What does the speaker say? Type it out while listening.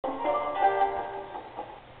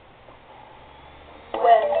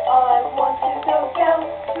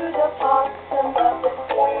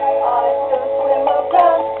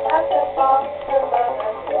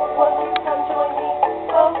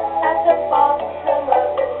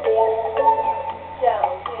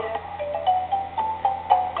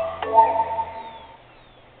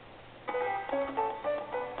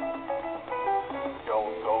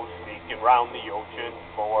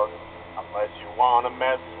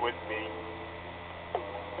with me.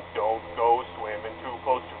 Don't go swimming too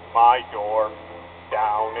close to my door,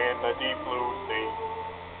 down in the deep blue sea.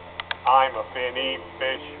 I'm a finny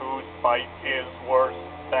fish whose bite is worse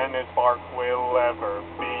than his bark will ever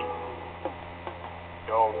be.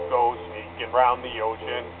 Don't go sneaking round the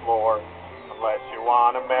ocean floor unless you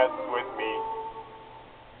wanna mess with me.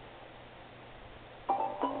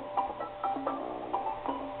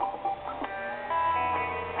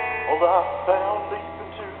 Well, I'm down deep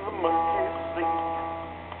into the murky sea.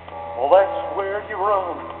 Well, that's where you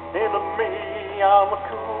run into me. I'm a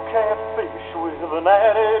cool catfish with an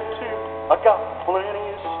attitude. I got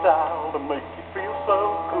plenty of style to make you feel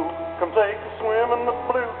so cool. Come take a swim in the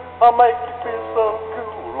blue. I'll make you feel so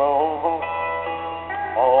cool.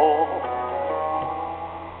 Oh.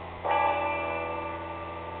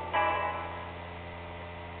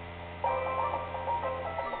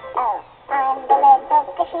 I'm the little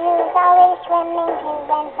fish who's always swimming to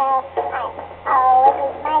and fro.